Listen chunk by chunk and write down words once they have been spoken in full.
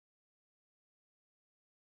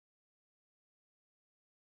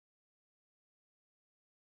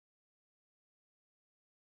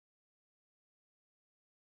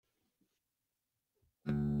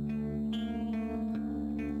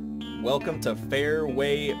Welcome to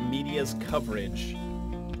Fairway Media's coverage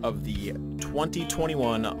of the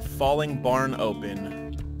 2021 Falling Barn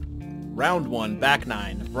Open. Round 1, back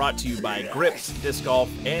 9, brought to you by Grips Disc Golf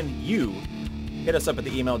and you. Hit us up at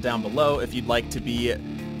the email down below if you'd like to be a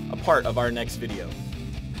part of our next video.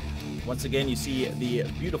 Once again, you see the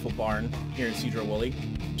beautiful barn here in Sedro, Woolley.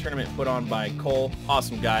 Tournament put on by Cole,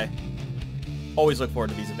 awesome guy. Always look forward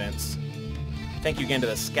to these events. Thank you again to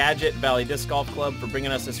the Skagit Valley Disc Golf Club for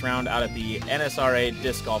bringing us this round out at the NSRA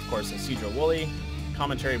Disc Golf Course in Sedro, Woolley.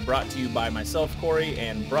 Commentary brought to you by myself, Cory,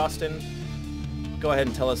 and Broston. Go ahead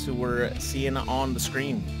and tell us who we're seeing on the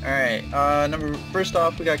screen. All right, first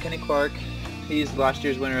off, we got Kenny Clark. He's last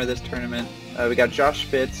year's winner of this tournament. We got Josh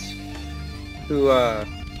Fitz, who I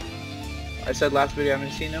said last video I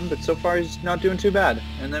haven't seen him, but so far he's not doing too bad.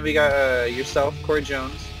 And then we got yourself, Cory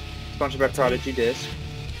Jones, sponsored by Prodigy Disc.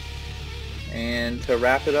 And to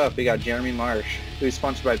wrap it up, we got Jeremy Marsh, who's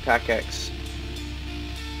sponsored by PACX.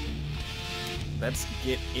 Let's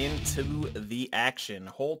get into the action.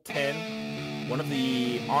 Hole 10, one of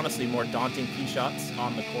the honestly more daunting tee shots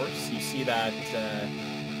on the course. You see that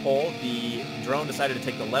hole, the drone decided to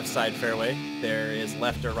take the left side fairway. There is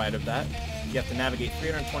left or right of that. You have to navigate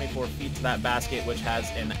 324 feet to that basket, which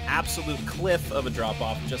has an absolute cliff of a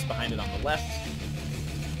drop-off just behind it on the left.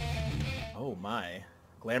 Oh my.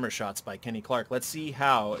 Glamour shots by Kenny Clark. Let's see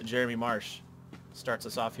how Jeremy Marsh starts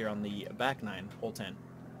us off here on the back 9, hole 10.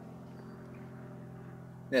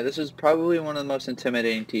 Yeah, this is probably one of the most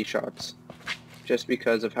intimidating tee shots, just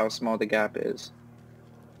because of how small the gap is.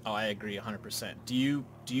 Oh, I agree 100%. Do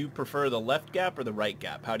you prefer the left gap or the right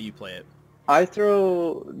gap? How do you play it? I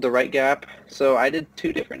throw the right gap, so I did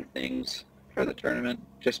two different things for the tournament,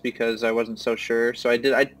 just because I wasn't so sure. So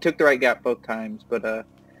I took the right gap both times, but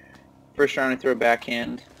first round I threw a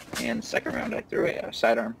backhand, and the second round I threw a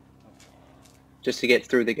sidearm, just to get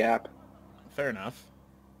through the gap. Fair enough.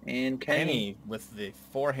 And Kenny with the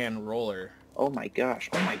forehand roller. Oh my gosh,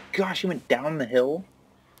 he went down the hill.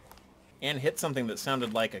 And hit something that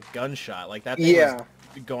sounded like a gunshot. Like that thing was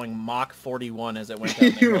going Mach 41 as it went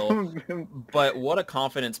down the hill. But what a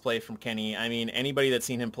confidence play from Kenny. I mean, anybody that's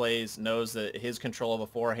seen him play knows that his control of a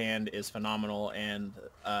forehand is phenomenal, and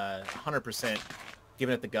 100%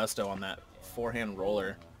 giving it the gusto on that forehand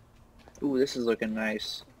roller. Ooh, this is looking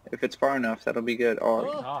nice. If it's far enough, that'll be good.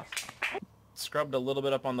 Oh. Scrubbed a little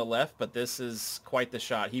bit up on the left, but this is quite the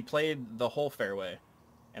shot. He played the whole fairway,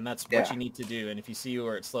 and that's what you need to do. And if you see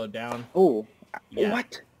where it slowed down... Oh,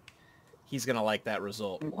 what? He's going to like that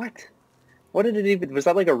result. What? What did it even... Was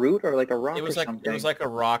that like a root or like a rock or something? It was like a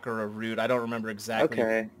rock or a root. I don't remember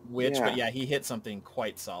exactly which, but yeah, he hit something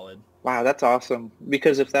quite solid. Wow, that's awesome.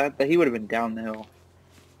 Because if that he would have been down the hill.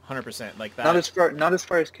 100%. Like that. Not as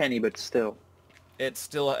far as Kenny, but still. It's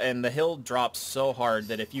still... And the hill drops so hard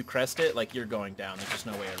that if you crest it, like, you're going down. There's just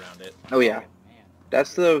no way around it. Oh, yeah.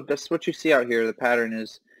 That's what you see out here. The pattern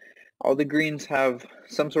is all the greens have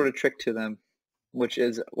some sort of trick to them, which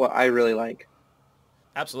is what I really like.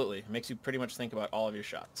 Absolutely. It makes you pretty much think about all of your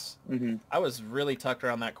shots. Mm-hmm. I was really tucked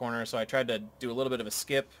around that corner, so I tried to do a little bit of a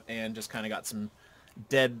skip and just kind of got some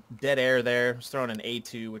dead air there. I was throwing an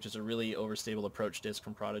A2, which is a really overstable approach disc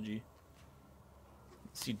from Prodigy.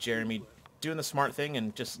 See Jeremy doing the smart thing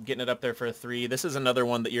and just getting it up there for a 3. This is another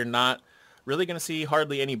one that you're not really going to see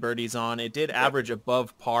hardly any birdies on. It did average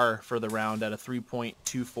above par for the round at a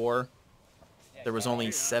 3.24. There was only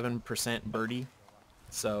 7% birdie,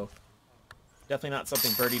 so definitely not something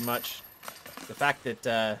birdied much. The fact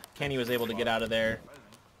that Kenny was able to get out of there,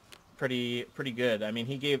 pretty good. I mean,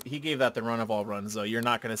 he gave that the run of all runs, though. You're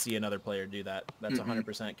not going to see another player do that. That's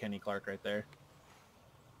 100% Kenny Clark right there.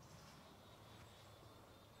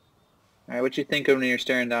 All right, what you think of when you're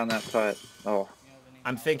staring down that putt? Oh.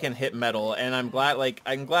 I'm thinking hit metal, and I'm glad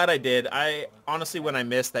I did. I honestly, when I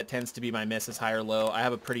miss, that tends to be my miss is high or low. I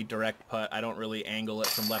have a pretty direct putt. I don't really angle it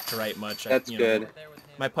from left to right much. That's good.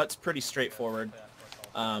 My putt's pretty straightforward.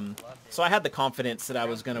 So I had the confidence that I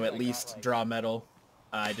was going to at least draw metal.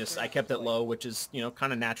 I kept it low, which is,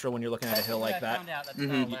 kind of natural when you're looking at a hill like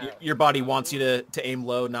that. Your body wants you to aim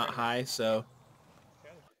low, not high. So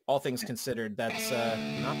all things considered, that's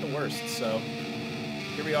not the worst. So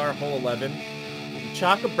here we are, hole 11.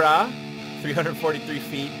 Chacabra, 343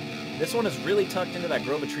 feet. This one is really tucked into that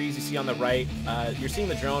grove of trees you see on the right. You're seeing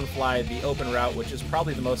the drone fly the open route, which is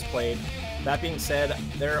probably the most played. That being said,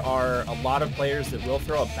 there are a lot of players that will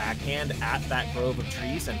throw a backhand at that grove of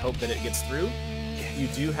trees and hope that it gets through. You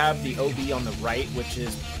do have the OB on the right, which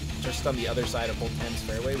is just on the other side of hole 10's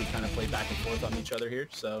fairway. We kind of play back and forth on each other here,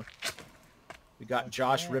 so We got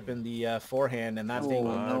Josh ripping the forehand, and that thing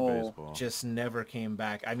no. just never came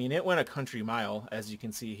back. I mean, it went a country mile, as you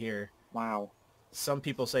can see here. Wow. Some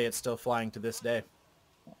people say it's still flying to this day.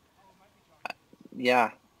 Yeah.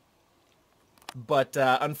 But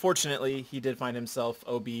unfortunately, he did find himself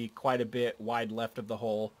OB quite a bit wide left of the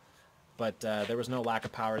hole. But there was no lack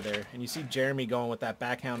of power there. And you see Jeremy going with that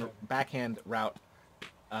backhand route.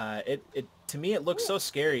 To me, it looks so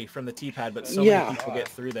scary from the tee pad, but so many people get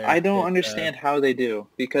through there. I don't understand how they do,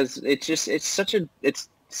 because it's such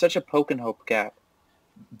a poke and hope gap.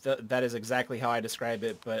 That is exactly how I describe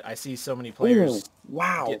it, but I see so many players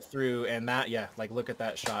wow. get through, and like, look at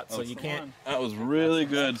that shot. So you can't... That was really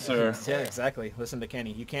good, sir. Yeah, exactly. Listen to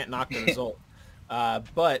Kenny. You can't knock the result.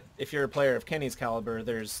 But if you're a player of Kenny's caliber,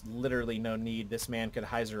 there's literally no need. This man could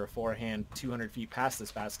hyzer a forehand 200 feet past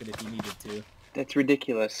this basket if he needed to. That's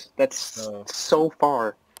ridiculous. That's so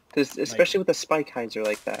far, especially with a spike hyzer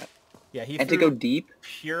like that. Yeah, he and to go deep.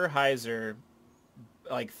 Pure hyzer,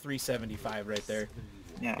 like 375 right there.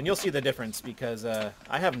 Yeah. And you'll see the difference, because I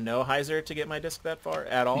have no hyzer to get my disc that far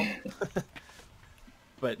at all.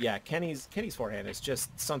 But yeah, Kenny's forehand is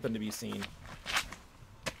just something to be seen.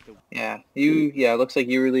 Yeah, it looks like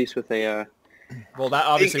you released with a well, that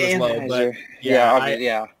obviously was low, but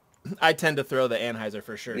I tend to throw the Anheuser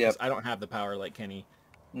for sure, because I don't have the power like Kenny.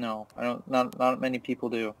 No, I don't. Not many people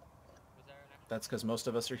do. That's because most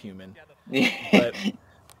of us are human. Yeah. But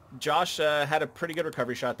Josh had a pretty good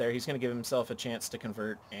recovery shot there. He's going to give himself a chance to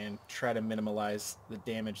convert and try to minimize the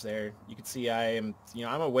damage there. You can see I'm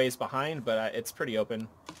a ways behind, but it's pretty open.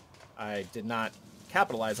 I did not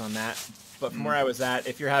capitalize on that. But from where I was at,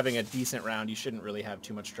 if you're having a decent round, you shouldn't really have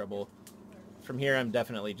too much trouble. From here, I'm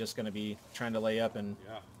definitely just going to be trying to lay up and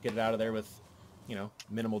get it out of there with,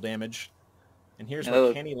 minimal damage. And here's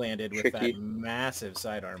where Kenny landed with that massive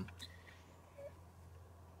sidearm.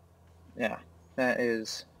 Yeah,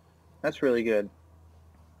 that's really good.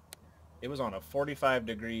 It was on a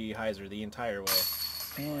 45-degree hyzer the entire way.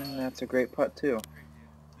 And that's a great putt too.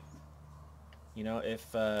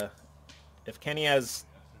 If Kenny has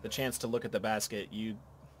the chance to look at the basket,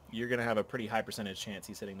 you're going to have a pretty high percentage chance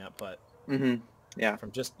he's hitting that putt. Mm-hmm. Yeah.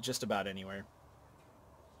 From just about anywhere.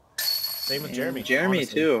 Same with Jeremy. Jeremy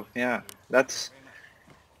honestly. too. Yeah.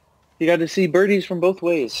 You got to see birdies from both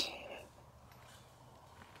ways.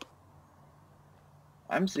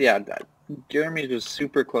 Jeremy was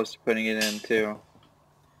super close to putting it in too.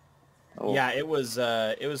 Oh. Yeah, it was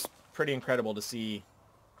pretty incredible to see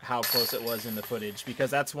how close it was in the footage, because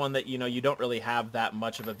that's one that you don't really have that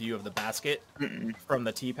much of a view of the basket from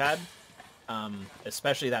the tee pad,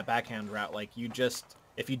 especially that backhand route. Like,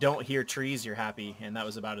 if you don't hear trees, you're happy, and that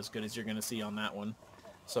was about as good as you're going to see on that one.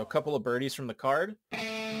 So a couple of birdies from the card.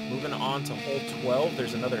 Moving on to hole 12,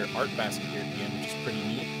 there's another art basket here at the end, which is pretty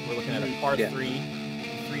neat. We're looking at a par 3,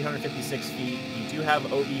 356 feet. You do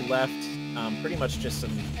have OB left, pretty much just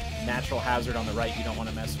some natural hazard on the right you don't want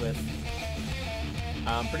to mess with.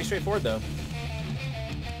 Pretty straightforward, though.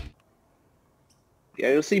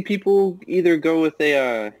 Yeah, you'll see people either go with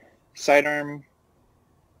a sidearm.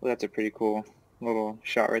 Well, that's a pretty cool little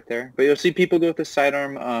shot right there. But you'll see people go with the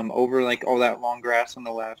sidearm over like all that long grass on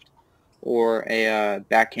the left, or a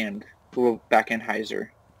little backhand hyzer,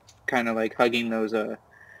 kind of like hugging those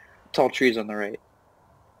tall trees on the right.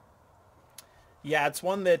 Yeah, it's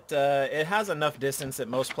one that it has enough distance that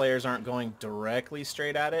most players aren't going directly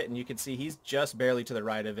straight at it, and you can see he's just barely to the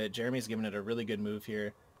right of it. Jeremy's giving it a really good move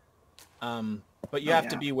here. But you have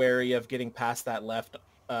to be wary of getting past that left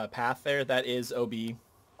path there. That is OB.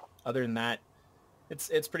 Other than that,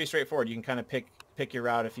 it's pretty straightforward. You can kind of pick your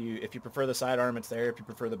route. If you prefer the sidearm, it's there. If you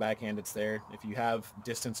prefer the backhand, it's there. If you have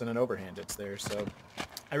distance and an overhand, it's there. So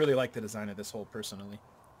I really like the design of this hole personally.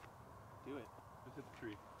 Do it. Just hit the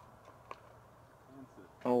tree.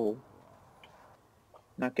 Oh.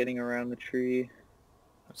 Not getting around the tree.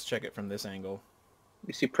 Let's check it from this angle.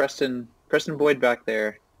 You see Preston Boyd back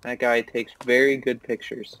there. That guy takes very good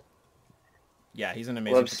pictures. Yeah, he's an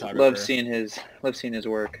amazing photographer. Love seeing his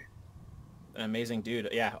work. An amazing dude.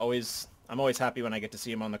 Yeah, I'm always happy when I get to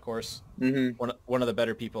see him on the course. Mm-hmm. One of the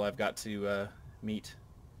better people I've got to meet.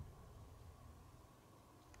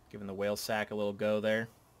 Giving the whale sack a little go there.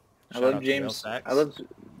 I love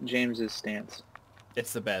James's stance.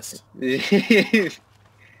 It's the best.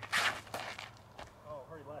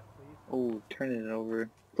 Oh, turning it over,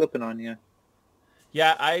 flipping on you.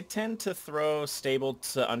 Yeah, I tend to throw stable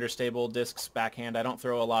to understable discs backhand. I don't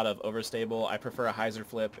throw a lot of overstable. I prefer a hyzer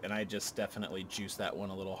flip, and I just definitely juiced that one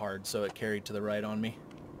a little hard, so it carried to the right on me.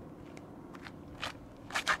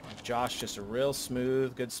 Josh, just a real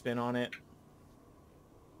smooth, good spin on it.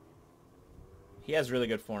 He has really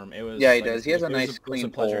good form. It was Yeah, he like I does. He said, has a nice, it was a clean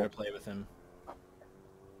pleasure pull. to play with him.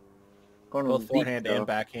 Going Both deep, forehand though. and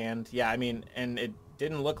backhand. Yeah, I mean, and it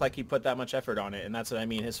didn't look like he put that much effort on it, and that's what I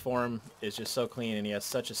mean. His form is just so clean, and he has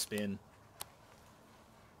such a spin.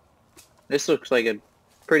 This looks like a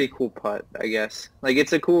pretty cool putt, I guess. Like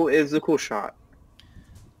it's a cool shot.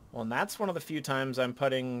 Well, and that's one of the few times I'm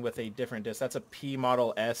putting with a different disc. That's a P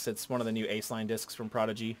Model S. It's one of the new Ace Line discs from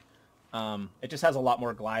Prodigy. It just has a lot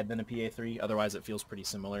more glide than a PA3. Otherwise, it feels pretty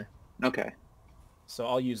similar. Okay. So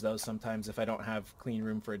I'll use those sometimes if I don't have clean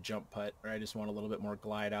room for a jump putt, or I just want a little bit more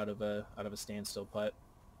glide out of a standstill putt.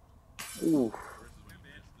 Ooh.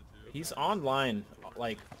 He's online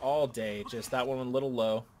like all day. Just that one a little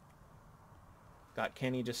low. Got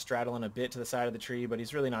Kenny just straddling a bit to the side of the tree, but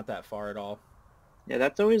he's really not that far at all. Yeah,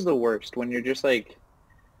 that's always the worst when you're just like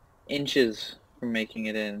inches from making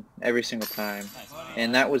it in every single time.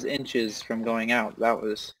 And that was inches from going out. That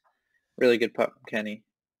was really good putt from Kenny.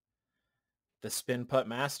 The spin putt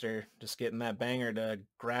master, just getting that banger to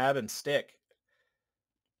grab and stick.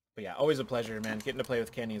 But yeah, always a pleasure, man. Getting to play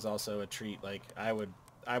with Kenny is also a treat. Like I would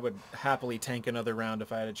happily tank another round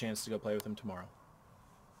if I had a chance to go play with him tomorrow.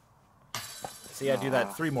 See, I'd do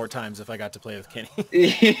that 3 more times if I got to play with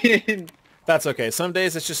Kenny. That's okay. Some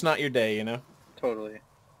days it's just not your day, you know? Totally.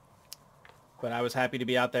 But I was happy to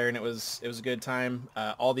be out there, and it was a good time.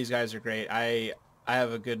 All these guys are great. I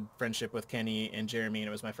have a good friendship with Kenny and Jeremy, and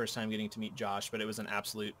it was my first time getting to meet Josh, but it was an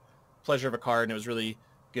absolute pleasure of a card, and it was really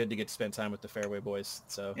good to get to spend time with the Fairway boys.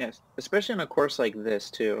 So Yes, especially on a course like this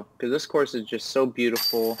too, because this course is just so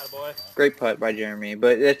beautiful. Attaboy. Great putt by Jeremy,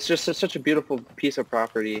 but it's just such a beautiful piece of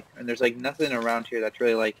property, and there's like nothing around here that's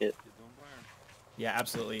really like it. Yeah,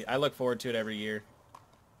 absolutely. I look forward to it every year.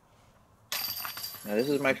 Now, this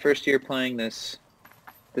is my first year playing this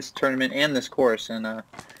tournament and this course, and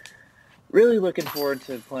really looking forward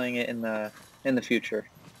to playing it in the future.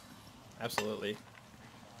 Absolutely.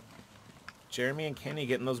 Jeremy and Kenny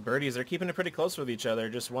getting those birdies. They're keeping it pretty close with each other.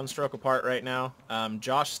 Just 1 stroke apart right now.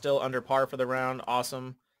 Josh still under par for the round.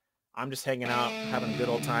 Awesome. I'm just hanging out, having a good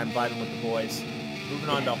old time, vibing with the boys. Moving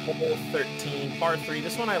on to hole 13, par 3.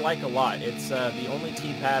 This one I like a lot. It's the only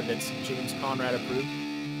tee pad that's James Conrad approved.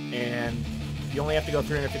 And you only have to go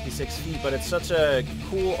 356 feet, but it's such a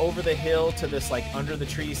cool over the hill to this like under the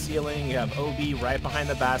tree ceiling. You have OB right behind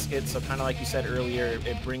the basket, so kind of like you said earlier,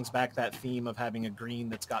 it brings back that theme of having a green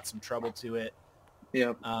that's got some trouble to it.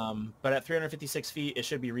 Yep. But at 356 feet, it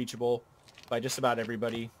should be reachable by just about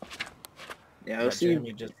everybody. Yeah, you'll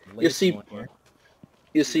see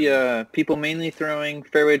people mainly throwing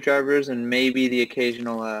fairway drivers and maybe the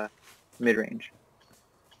occasional mid-range.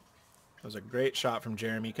 It was a great shot from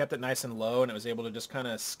Jeremy. He kept it nice and low, and it was able to just kind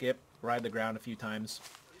of ride the ground a few times.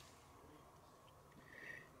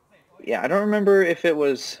 Yeah, I don't remember if it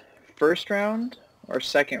was first round or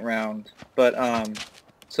second round, but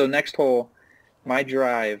so next hole, my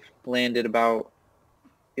drive landed about,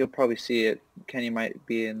 you'll probably see it, Kenny might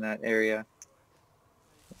be in that area.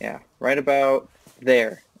 Yeah, right about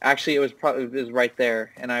there. Actually, it was right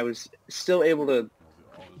there, and I was still able to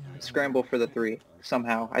scramble for the 3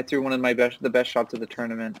 somehow. I threw one of the best shots of the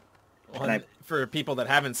tournament. Well, and for people that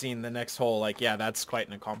haven't seen the next hole, like, yeah, that's quite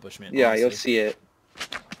an accomplishment. Yeah, honestly. you'll see it.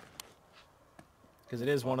 Because it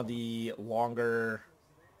is one of the longer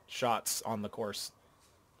shots on the course.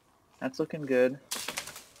 That's looking good.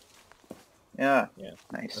 Yeah. Yeah.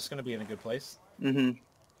 Nice. That's going to be in a good place. Mm-hmm.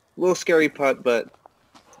 A little scary putt, but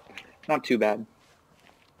not too bad.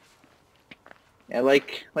 Yeah,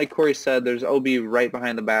 like Cory said, there's OB right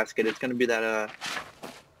behind the basket. It's going to be that,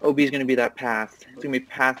 OB's going to be that path. It's going to be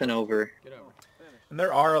pathing over. And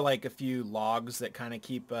there are like a few logs that kind of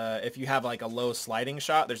keep, if you have like a low sliding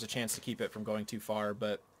shot, there's a chance to keep it from going too far.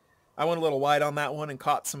 But I went a little wide on that one and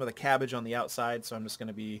caught some of the cabbage on the outside, so I'm just going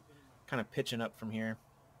to be kind of pitching up from here.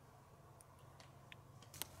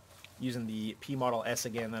 Using the P Model S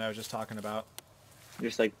again that I was just talking about.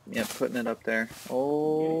 Just like, yeah, putting it up there.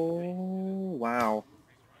 Oh, wow.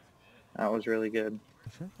 That was really good.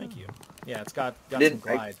 Thank you. Yeah, it's got some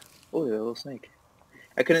glide. Oh, a little snake.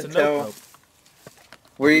 I couldn't tell.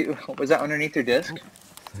 Was that underneath your disc?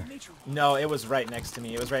 No, it was right next to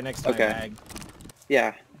me. It was right next to my bag.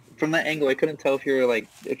 Yeah. From that angle, I couldn't tell if you were like,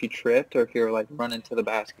 if you tripped or if you were like running to the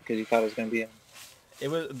basket because you thought it was going to be in. It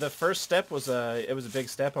was the first step was a big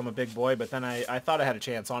step. I'm a big boy, but then I thought I had a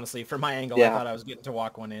chance. Honestly, for my angle, I thought I was getting to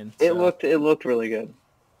walk one in. So. It looked really good.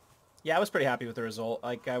 Yeah, I was pretty happy with the result.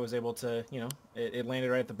 Like I was able to, it landed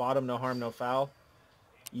right at the bottom. No harm, no foul.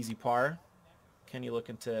 Easy par. Kenny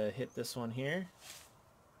looking to hit this one here.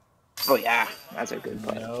 Oh yeah, that's a good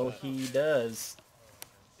putt. No, he does.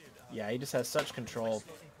 Yeah, he just has such control.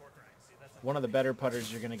 one of the better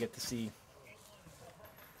putters you're going to get to see.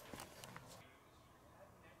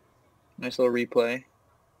 Nice little replay.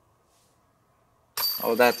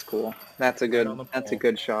 Oh, that's cool. That's a Right good. on the That's a ball.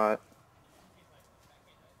 good shot.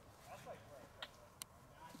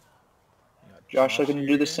 We got Josh looking to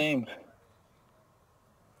do the here. same.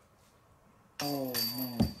 Oh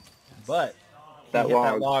no. But he That hit that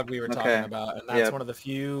log. log we were talking Okay. about, and that's Yep. one of the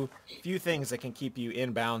few things that can keep you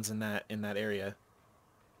in bounds in that area.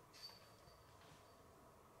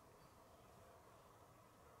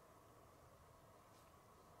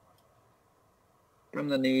 From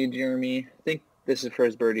the knee, Jeremy. I think this is for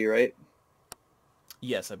his birdie, right?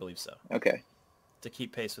 Yes, I believe so. Okay. To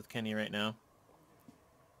keep pace with Kenny right now.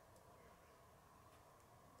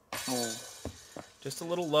 Oh. Just a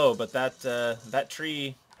little low, but that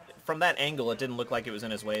tree, from that angle, it didn't look like it was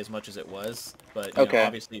in his way as much as it was. But you know, Okay.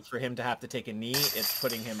 obviously, for him to have to take a knee, it's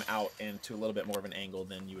putting him out into a little bit more of an angle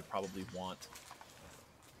than you would probably want.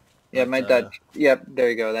 Yeah, But, that. Yep, there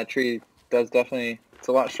you go. That tree does definitely. It's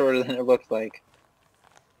a lot shorter than it looks like.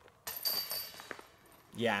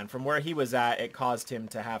 yeah, and from where he was at, it caused him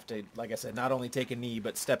to have to, like I said, not only take a knee,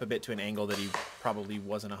 but step a bit to an angle that he probably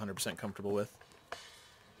wasn't 100% comfortable with.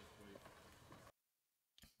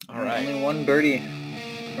 All right. Only one birdie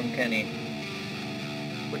from Kenny.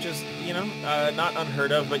 Which is, you know, not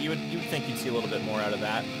unheard of, but you would think you'd see a little bit more out of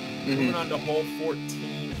that. Moving on to hole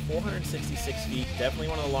 14, 466 feet, definitely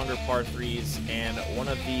one of the longer par threes and one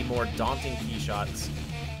of the more daunting tee shots.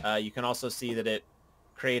 You can also see that it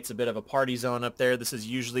creates a bit of a party zone up there. This is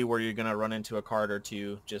usually where you're going to run into a card or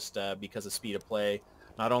two just because of speed of play.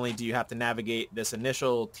 Not only do you have to navigate this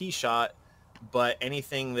initial tee shot, but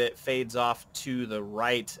anything that fades off to the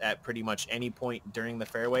right at pretty much any point during the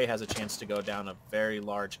fairway has a chance to go down a very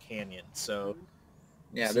large canyon. So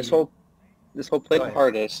yeah, this whole played the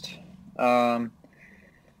hardest.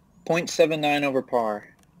 0.79 over par.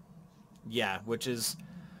 Yeah, which is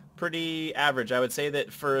pretty average. I would say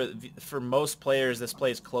that for most players, this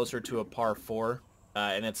plays closer to a par 4,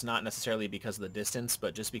 and it's not necessarily because of the distance,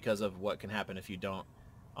 but just because of what can happen if you don't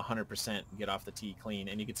 100% get off the tee clean.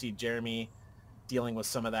 And you can see Jeremy dealing with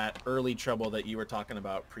some of that early trouble that you were talking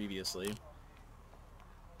about previously.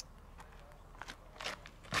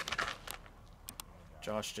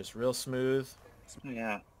 Josh just real smooth.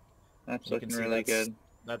 Yeah, that's You can looking see really good.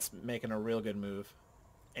 That's making a real good move.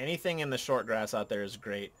 Anything in the short grass out there is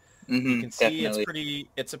great. Mm-hmm, You can see definitely.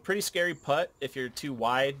 it's a pretty scary putt if you're too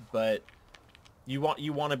wide, but you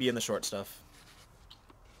want to be in the short stuff.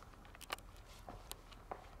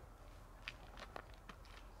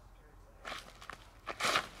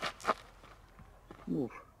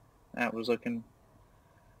 Oof, that was looking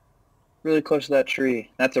really close to that tree.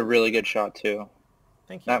 That's a really good shot too.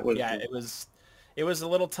 Thank you. That was Yeah, it was a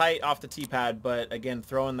little tight off the tee pad, but again,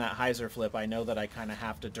 throwing that hyzer flip, I know that I kind of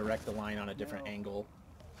have to direct the line on a different angle.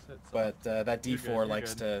 But that D4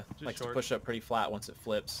 likes to push up pretty flat once it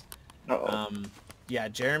flips. Uh-oh. Yeah,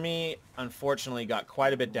 Jeremy unfortunately got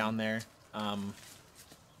quite a bit down there.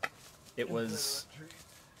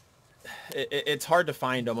 It's hard to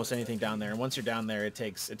find almost anything down there, and once you're down there, it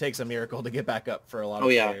takes a miracle to get back up for a lot of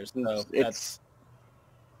players. So that's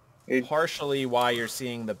partially why you're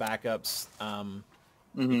seeing the backups.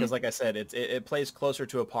 Because like I said, it plays closer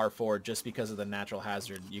to a par 4 just because of the natural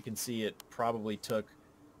hazard. You can see it probably took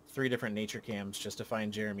 3 different nature cams just to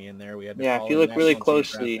find Jeremy in there. We had to if you look really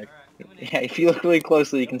closely, if you look really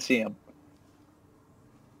closely, you can see him.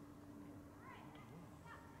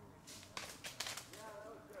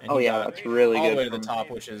 And that's really good. All the way to the top,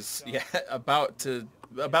 which is about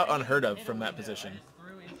unheard of from that position.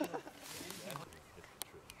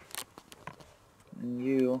 And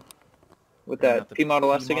you with that P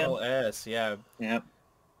Model S again? Model S, yeah. Yep.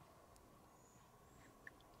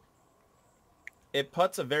 It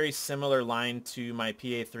puts a very similar line to my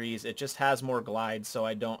PA3s. It just has more glide, so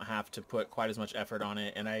I don't have to put quite as much effort on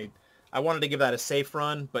it. And I wanted to give that a safe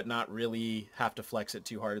run, but not really have to flex it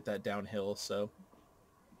too hard at that downhill. So,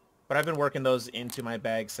 but I've been working those into my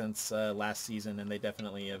bag since last season, and they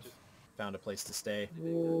definitely have found a place to stay.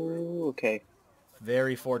 Ooh, okay.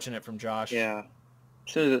 Very fortunate from Josh. Yeah.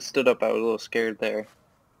 As soon as it stood up, I was a little scared there.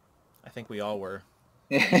 I think we all were.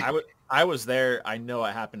 I was there. I know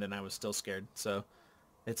it happened, and I was still scared. So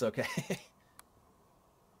it's okay.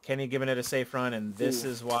 Kenny giving it a safe run, and this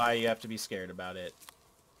is why you have to be scared about it.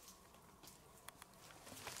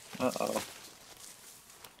 Uh-oh.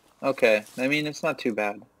 Okay. I mean, it's not too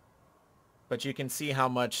bad. But you can see how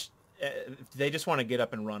much they just want to get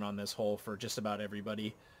up and run on this hole for just about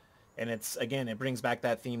everybody. And it's, again, it brings back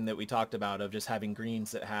that theme that we talked about of just having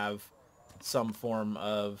greens that have some form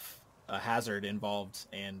of a hazard involved,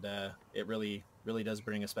 and it really does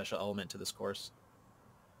bring a special element to this course.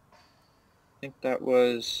 I think that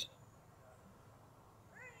was...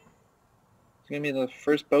 It's going to be the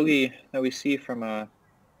first bogey that we see from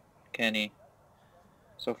Kenny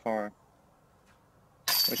so far.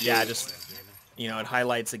 Yeah, just, you know, it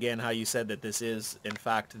highlights again how you said that this is, in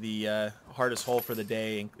fact, the hardest hole for the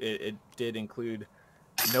day. It did include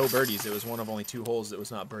no birdies. It was one of only 2 holes that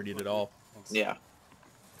was not birdied at all. Yeah.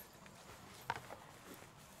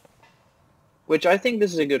 Which I think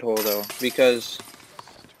this is a good hole, though, because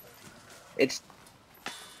it's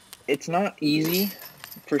not easy,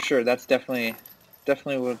 for sure. That's definitely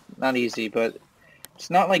not easy, but it's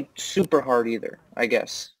not, like, super hard either, I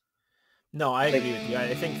guess. No, I agree with you.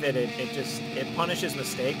 I think that it punishes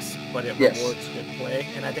mistakes, but it Yes. rewards good play,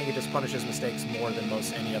 and I think it just punishes mistakes more than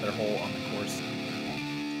most any other hole on the course.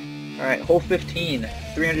 All right, hole 15,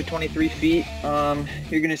 323 feet.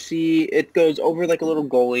 You're gonna see it goes over like a little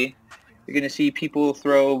goalie. You're gonna see people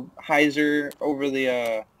throw hyzer over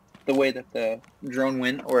the way that the drone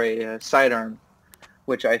went, or a sidearm,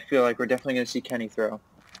 which I feel like we're definitely gonna see Kenny throw.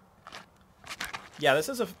 Yeah, this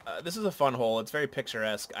is a fun hole. It's very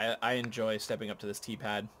picturesque. I enjoy stepping up to this tee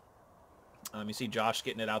pad. You see Josh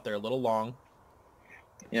getting it out there a little long.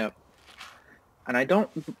 Yep. And I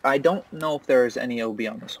don't know if there is any OB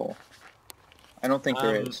on this hole. I don't think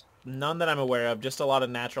there is. None that I'm aware of. Just a lot of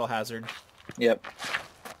natural hazard. Yep.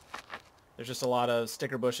 There's just a lot of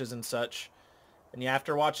sticker bushes and such. And yeah,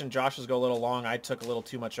 after watching Josh's go a little long, I took a little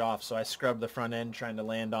too much off, so I scrubbed the front end trying to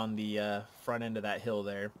land on the front end of that hill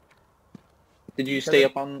there. Did you stay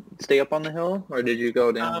up on the hill, or did you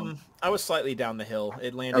go down? I was slightly down the hill.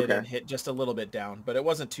 It landed and hit just a little bit down, but it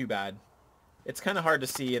wasn't too bad. It's kind of hard to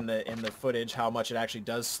see in the footage how much it actually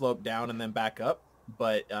does slope down and then back up,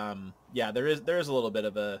 but yeah, there is a little bit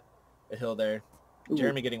of a hill there. Ooh.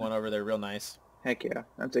 Jeremy getting one over there, real nice. Heck yeah,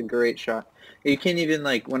 that's a great shot. You can't even,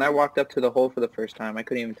 like, when I walked up to the hole for the first time, I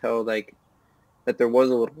couldn't even tell, like, that there was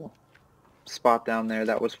a little spot down there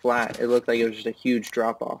that was flat. It looked like it was just a huge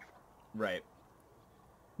drop off. Right.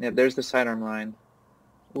 Yep, there's the sidearm line.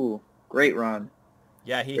 Ooh, great run.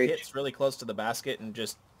 Yeah, he hits really close to the basket and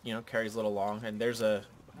just, you know, carries a little long. And there's a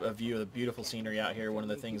view of the beautiful scenery out here, one of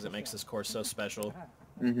the things that makes this course so special.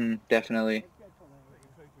 Mm-hmm, definitely.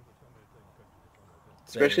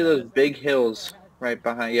 Especially those big hills right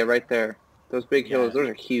behind, yeah, right there. Those big hills, those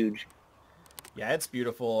are huge. Yeah, it's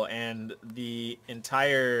beautiful, and the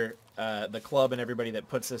entire, the club and everybody that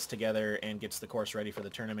puts this together and gets the course ready for the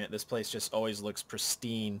tournament, this place just always looks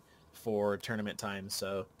pristine for tournament time,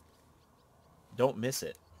 so don't miss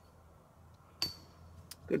it.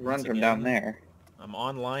 Good run from down there. I'm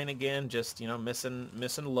online again, just, you know, missing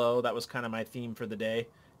low. That was kind of my theme for the day.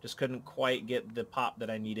 Just couldn't quite get the pop that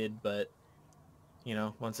I needed, but, you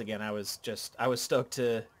know, once again, I was stoked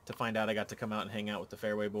to find out I got to come out and hang out with the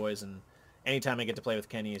Fairway boys, and anytime I get to play with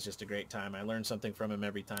Kenny is just a great time. I learn something from him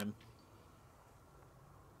every time.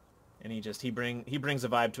 And he brings a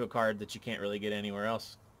vibe to a card that you can't really get anywhere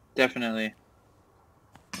else. Definitely.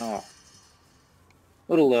 Oh.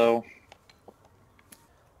 Little low.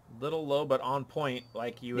 Little low, but on point,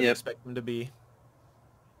 like you would expect him to be.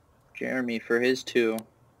 Jeremy for his 2.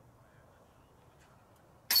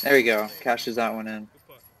 There we go. Cashes that one in.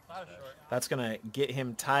 That's going to get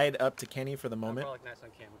him tied up to Kenny for the moment.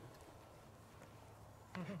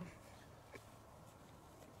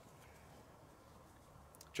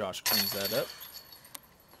 Josh cleans that up.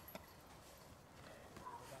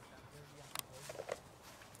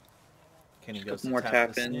 Kenny goes to more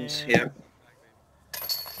tap tap-ins. in. Yep.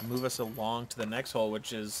 And move us along to the next hole,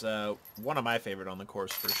 which is one of my favorite on the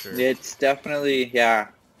course for sure. It's definitely, yeah,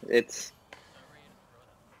 it's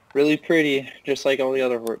really pretty, just like all the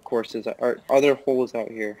other courses, or other holes out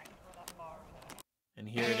here. And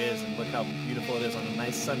here it is, and look how beautiful it is on a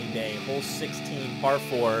nice sunny day. Hole 16, par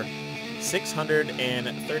 4,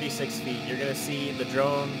 636 feet. You're going to see the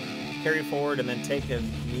drone carry forward and then take a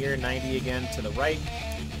near 90 again to the right.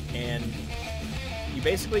 And you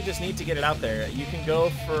basically just need to get it out there. You can go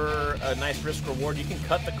for a nice risk reward. You can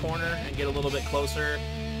cut the corner and get a little bit closer.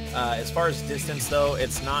 As far as distance, though,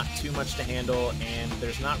 it's not too much to handle, and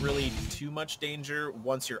there's not really too much danger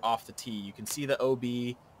once you're off the tee. You can see the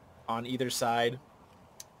OB on either side.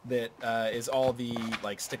 That is all the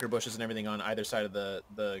like sticker bushes and everything on either side of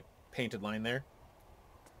the painted line there.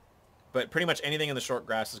 But pretty much anything in the short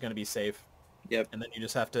grass is going to be safe. Yep. And then you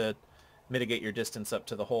just have to mitigate your distance up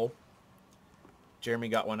to the hole. Jeremy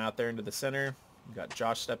got one out there into the center. You got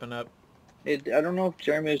Josh stepping up. I don't know if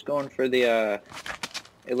Jeremy was going for the,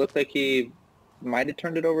 it looked like he might have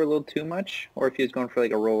turned it over a little too much, or if he was going for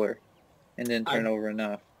like a roller and didn't turn it over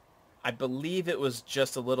enough. I believe it was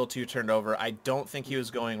just a little too turned over. I don't think he was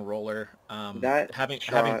going roller. That Having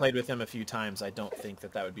shot played with him a few times, I don't think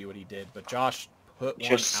that would be what he did. But Josh put one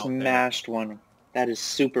just out there. smashed one. That is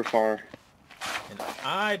super far. And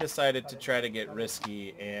I decided to try to get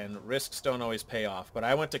risky, and risks don't always pay off. But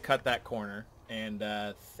I went to cut that corner, and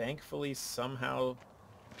thankfully somehow,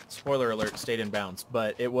 spoiler alert, stayed in bounds.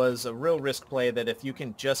 But it was a real risk play that if you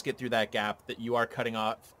can just get through that gap, that you are cutting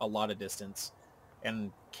off a lot of distance.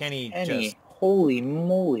 And Kenny just... Holy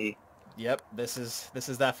moly. Yep, this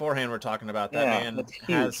is that forehand we're talking about. That man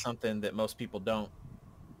has something that most people don't.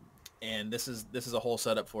 And this is a whole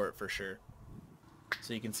setup for it for sure.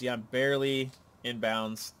 So you can see I'm barely in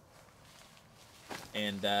bounds.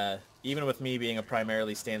 And even with me being a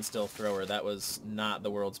primarily standstill thrower, that was not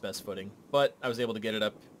the world's best footing. But I was able to get it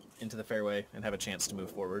up into the fairway and have a chance to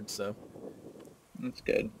move forward. So that's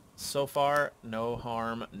good. So far, no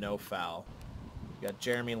harm, no foul. You got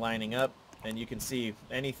Jeremy lining up. And you can see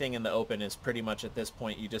anything in the open is pretty much at this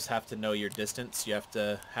point, you just have to know your distance. You have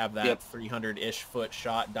to have that 300-ish foot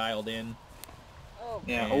shot dialed in.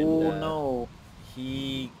 Yeah. And, oh, no.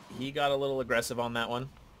 He got a little aggressive on that one.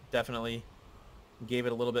 Definitely gave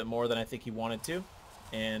it a little bit more than I think he wanted to.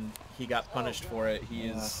 And he got punished for it. He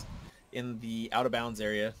is in the out of bounds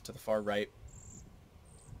area to the far right.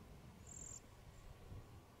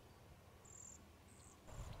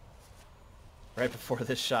 Right before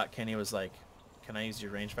this shot, Kenny was like, "Can I use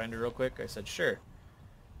your rangefinder real quick?" I said, "Sure." And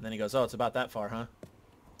then he goes, "Oh, it's about that far, huh?"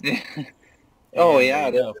 Oh,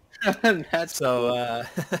 yeah. That's so,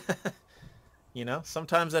 you know,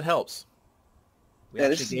 sometimes it helps. We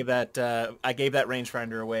actually gave that, I gave that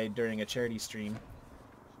rangefinder away during a charity stream.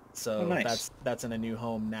 So that's in a new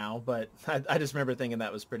home now. But I just remember thinking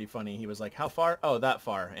that was pretty funny. He was like, "How far?" "Oh, that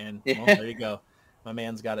far." And well, there you go. My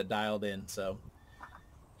man's got it dialed in, so...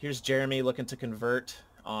 Here's Jeremy looking to convert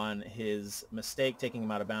on his mistake, taking him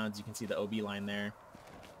out of bounds. You can see the OB line there.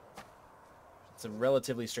 It's a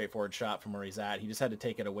relatively straightforward shot from where he's at. He just had to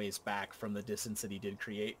take it a ways back from the distance that he did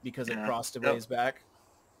create because it crossed a ways back.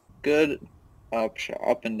 Good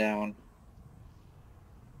up and down.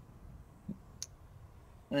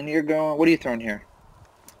 And you're going, what are you throwing here?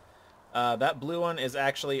 That blue one is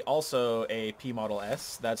actually also a P Model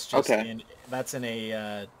S. That's just that's in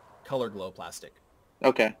a color glow plastic.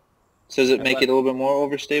 Okay. So does it make it a little bit more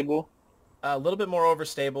overstable? A little bit more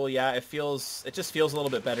overstable, yeah. It just feels a little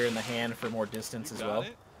bit better in the hand for more distance as well.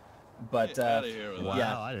 But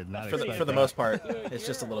yeah, I did not for the most part, it's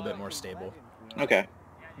just a little bit more stable. Okay.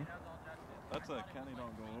 That's a Kenny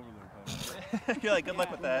don't go over there. You're like, good luck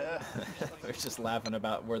with that. We're just laughing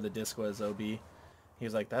about where the disc was, OB. He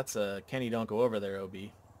was like, "That's a Kenny don't go over there, OB."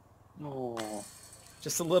 Oh.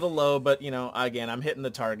 Just a little low, but, you know, again, I'm hitting the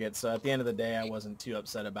target, so at the end of the day, I wasn't too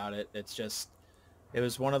upset about it. It's just, it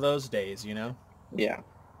was one of those days, you know? Yeah.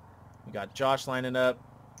 We got Josh lining up.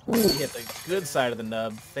 He hit the good side of the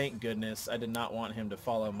nub. Thank goodness. I did not want him to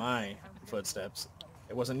follow my footsteps.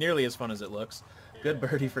 It wasn't nearly as fun as it looks. Good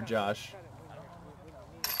birdie for Josh.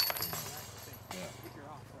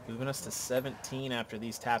 Moving us to 17 after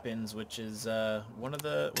these tap-ins, which is one of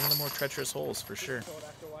the more treacherous holes for sure.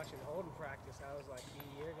 After watching Holden practice, I was like,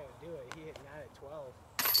 "You're gonna do it." He hit 9 at 12.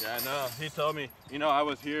 Yeah, I know. He told me. You know, I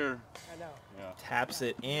was here. I know. Yeah. Taps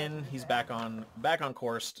it in. He's back on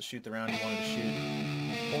course to shoot the round he wanted to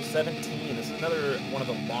shoot. Hole 17. This is another one of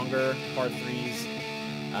the longer par threes.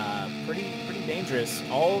 Pretty dangerous.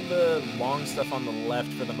 All the long stuff on the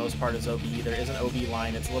left for the most part is OB. There is an OB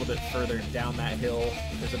line. It's a little bit further down that hill.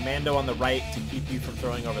 There's a Mando on the right to keep you from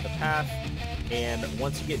throwing over the path. And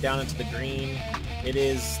once you get down into the green, it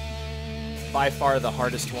is by far the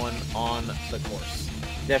hardest one on the course.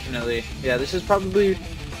 Definitely. Yeah, this is probably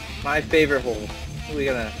my favorite hole. We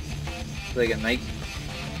got a night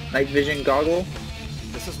vision goggle.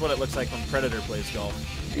 This is what it looks like when Predator plays golf.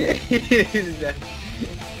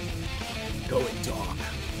 Going dog.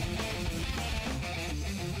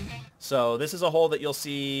 So this is a hole that you'll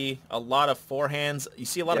see a lot of forehands. You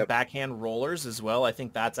see a lot of backhand rollers as well. I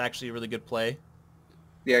think that's actually a really good play.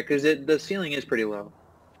 Yeah, because the ceiling is pretty low.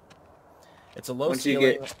 It's a low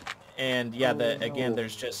ceiling, and yeah, again,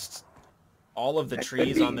 there's just all of the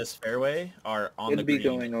trees on this fairway are on the green. Could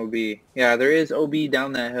be going OB. Yeah, there is OB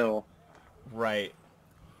down that hill. Right.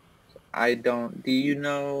 Do you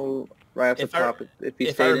know right off the top if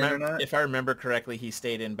he stayed in or not? If I remember correctly, he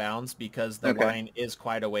stayed in bounds because the line is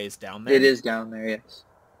quite a ways down there. It is down there, yes.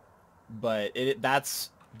 But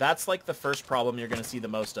that's like the first problem you're going to see the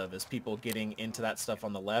most of is people getting into that stuff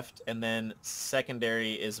on the left. And then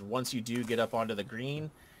secondary is once you do get up onto the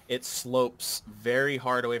green, it slopes very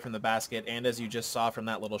hard away from the basket. And as you just saw from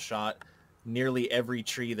that little shot, nearly every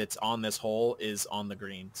tree that's on this hole is on the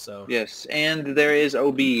green. So Yes, and there is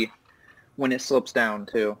OB when it slopes down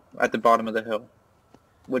too at the bottom of the hill,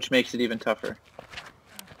 which makes it even tougher.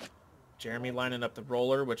 Jeremy lining up the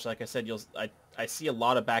roller, which, like I said, I see a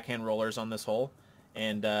lot of backhand rollers on this hole,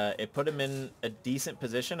 and it put him in a decent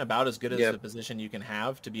position, about as good as Yep. the position you can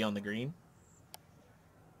have to be on the green.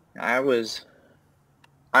 I was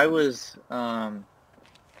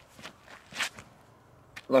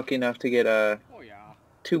lucky enough to get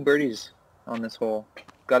two birdies on this hole.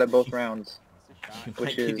 Got it both rounds. You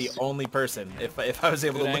Which might be is- the only person. If I was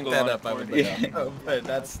able Good to look angle that on up, it I for would. you. Yeah. But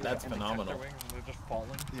that's phenomenal. They're just falling.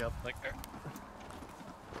 Yep. Like,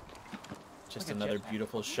 Just another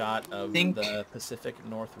beautiful shot of Think the Pacific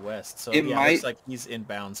Northwest. So it yeah, might- looks like he's in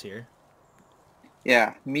bounds here.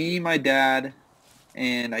 Yeah, me, my dad,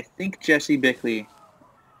 and I think Jesse Bickley.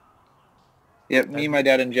 Yep, me, my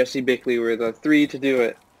dad, and Jesse Bickley were the three to do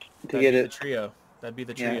it, to That'd get be the it, trio. That'd be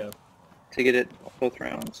the Yeah. trio. to get it both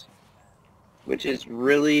rounds, which is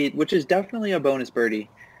definitely a bonus birdie,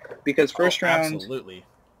 because first round Absolutely.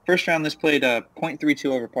 this played a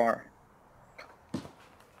 .32 over par.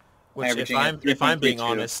 Which, if Averaging at I'm being 3.32.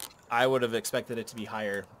 honest, I would have expected it to be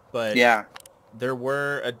higher. But Yeah, there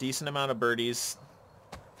were a decent amount of birdies,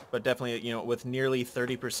 but definitely, with nearly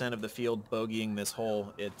 30% of the field bogeying this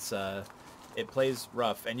hole, it plays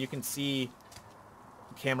rough. And you can see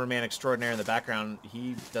cameraman extraordinaire in the background.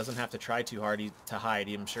 He doesn't have to try too hard to hide.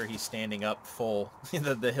 I'm sure he's standing up full.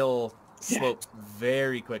 The hill slopes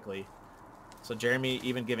very quickly. So Jeremy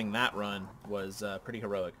even giving that run was pretty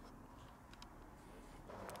heroic.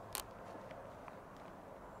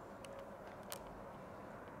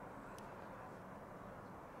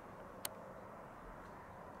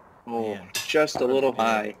 oh, Man, just a little bid.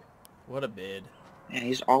 high. What a bid. And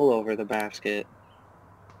he's all over the basket.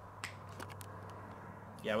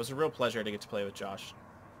 Yeah, it was a real pleasure to get to play with Josh.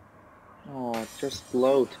 Oh, just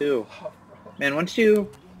low too. Man, once you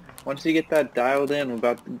get that dialed in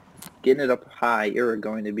about getting it up high, you're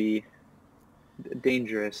going to be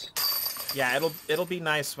dangerous. Yeah, it'll be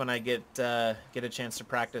nice when I get a chance to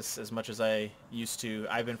practice as much as I used to.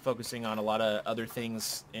 I've been focusing on a lot of other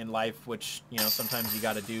things in life, which sometimes you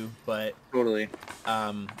got to do. But Totally.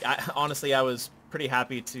 honestly, I was pretty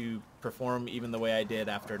happy to perform even the way I did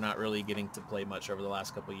after not really getting to play much over the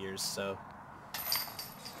last couple of years. So,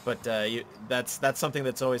 but that's something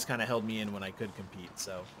that's always kind of held me in when I could compete.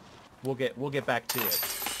 So, we'll get back to it.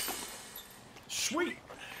 Sweet.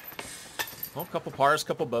 Well, couple pars,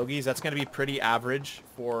 couple bogeys. That's going to be pretty average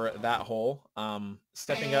for that hole.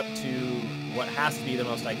 Stepping up to what has to be the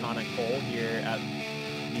most iconic hole here at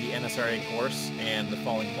the NSRA course and the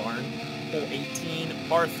Falling Barn. Hole 18,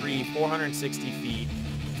 par 3, 460 feet,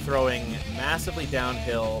 throwing massively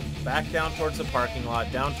downhill, back down towards the parking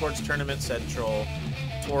lot, down towards Tournament Central,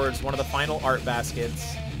 towards one of the final art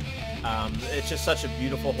baskets. It's just such a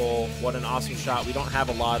beautiful hole. What an awesome shot. We don't have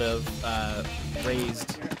a lot of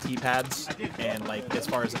raised tee pads, and as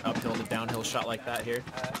far as an uphill to downhill shot like that here.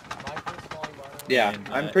 Yeah, And,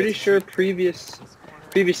 I'm pretty sure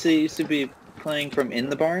previously used to be playing from in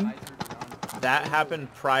the barn. That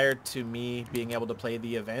happened prior to me being able to play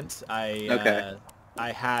the event. Okay.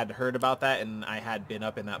 I had heard about that, and I had been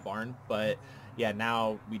up in that barn, but yeah,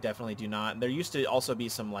 now we definitely do not. There used to also be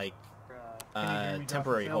some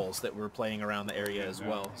temporary holes that were playing around the area as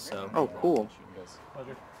well. So, Oh, cool.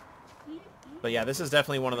 but yeah, this is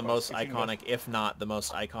definitely one of the most iconic, if not the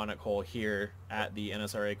most iconic hole here at the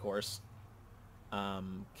NSRA course.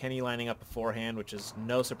 Kenny lining up beforehand, which is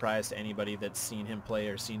no surprise to anybody that's seen him play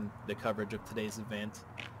or seen the coverage of today's event.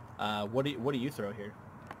 What do you throw here?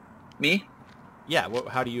 Me? Yeah,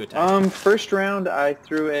 how do you attack? First round I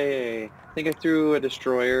threw I think I threw a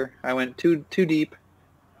destroyer. I went too deep,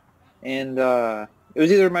 and it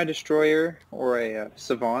was either my destroyer or a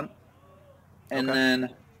savant. And Okay. then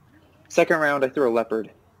second round I threw a leopard,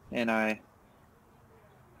 and I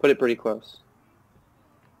put it pretty close.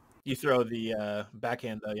 You throw the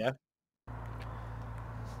backhand though, yeah?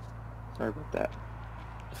 Sorry about that.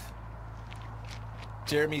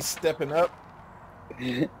 Jeremy's stepping up.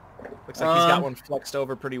 Looks like he's got one flexed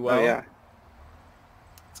over pretty well. Oh yeah.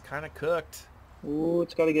 It's kind of cooked. Ooh,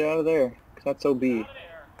 it's got to get out of there, 'cause that's OB.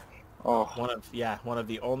 Oh, One of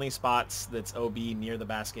the only spots that's OB near the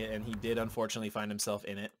basket, and he did unfortunately find himself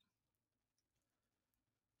in it.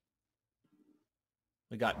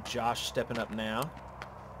 We got Josh stepping up now.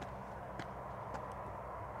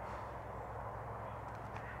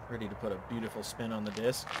 Ready to put a beautiful spin on the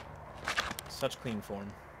disc. Such clean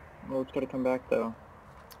form. well, it's got to come back though.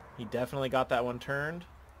 He definitely got that one turned.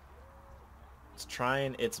 It's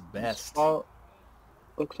trying its best.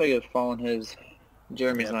 looks like it's fallen his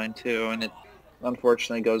Jeremy's Yep. line too, and it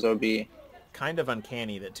unfortunately goes OB. Kind of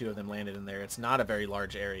uncanny that 2 of them landed in there. It's not a very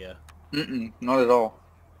large area. Not at all.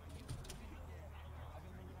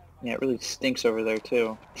 Yeah, it really stinks over there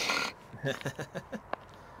too.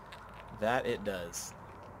 That it does.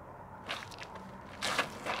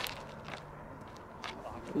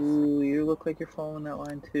 Ooh, you look like you're following that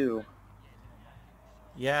line too.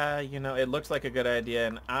 Yeah, you know, it looked like a good idea,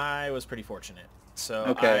 and I was pretty fortunate. So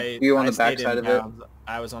Okay, you were on I the stayed backside in of it? bounds.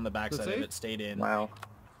 I was on the backside of it, stayed in Wow.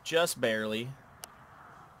 just barely.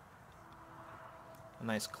 A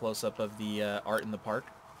nice close-up of the art in the park.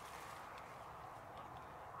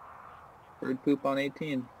 Bird poop on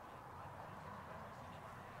 18.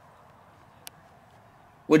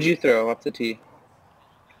 What'd you throw up the tee?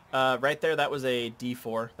 Right there, that was a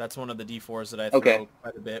D4. That's one of the D4s that I throw Okay.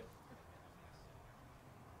 quite a bit.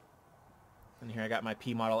 And here I got my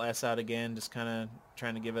P Model S out again, just kind of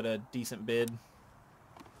trying to give it a decent bid.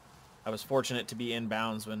 I was fortunate to be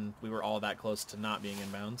inbounds when we were all that close to not being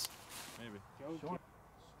inbounds. Maybe.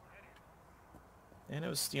 And it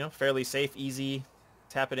was, you know, fairly safe, easy,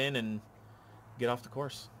 tap it in and get off the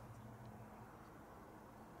course.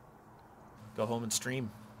 Go home and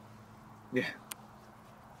stream. Yeah.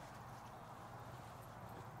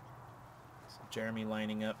 So Jeremy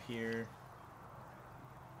lining up here.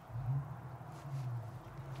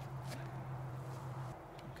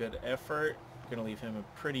 Good effort. Gonna leave him a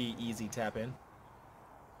pretty easy tap in.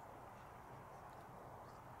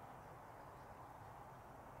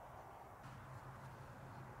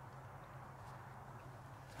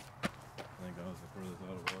 I think I was the furthest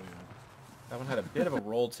out of all you. That one had a bit of a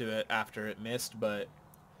roll to it after it missed, but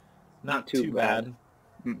not too too bad.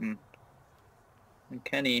 bad. And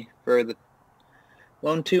Kenny for the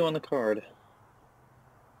lone 2 on the card.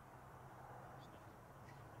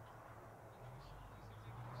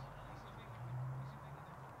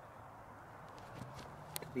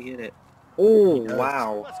 Did he get it? Oh, does.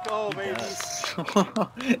 wow. Let's go, baby.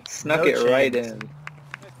 Snuck No it right chance. in.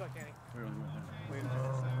 Let's go, Kenny.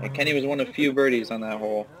 And Kenny was one of few birdies on that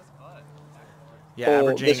hole. Yeah, This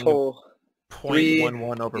averaging hole,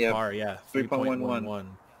 0.11 over yep, par. Yeah, 3.11. 3.11. Proud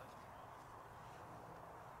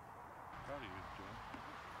of you,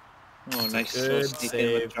 Joe. oh, nice good little sneak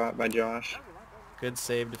in with save. by Josh. Good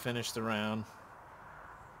save to finish the round.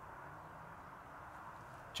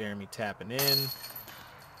 Jeremy tapping in. Good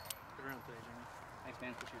round today, Jimmy. Thanks,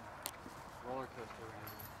 man, for shooting. Roller coaster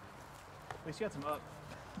round. At least you got some up.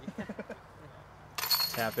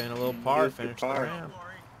 Tap in a little par, Good finish par. the round.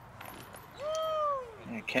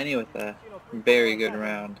 Yeah, Kenny with a very good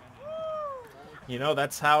round. You know,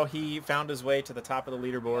 that's how he found his way to the top of the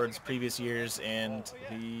leaderboards previous years, and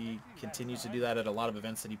he continues to do that at a lot of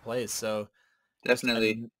events that he plays. So just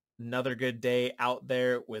Definitely. another good day out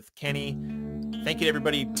there with Kenny. Thank you to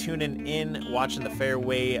everybody tuning in, watching the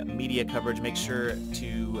Fairway Media coverage. Make sure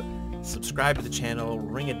to subscribe to the channel,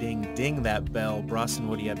 ring-a-ding, ding that bell. Bronson,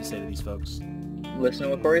 what do you have to say to these folks? Listen to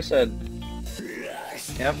what Cory said.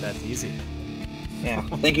 Yep. That's easy. Yeah.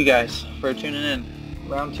 Thank you guys for tuning in.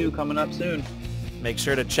 Round 2 coming up soon. Make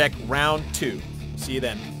sure to check round 2. See you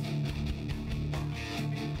then.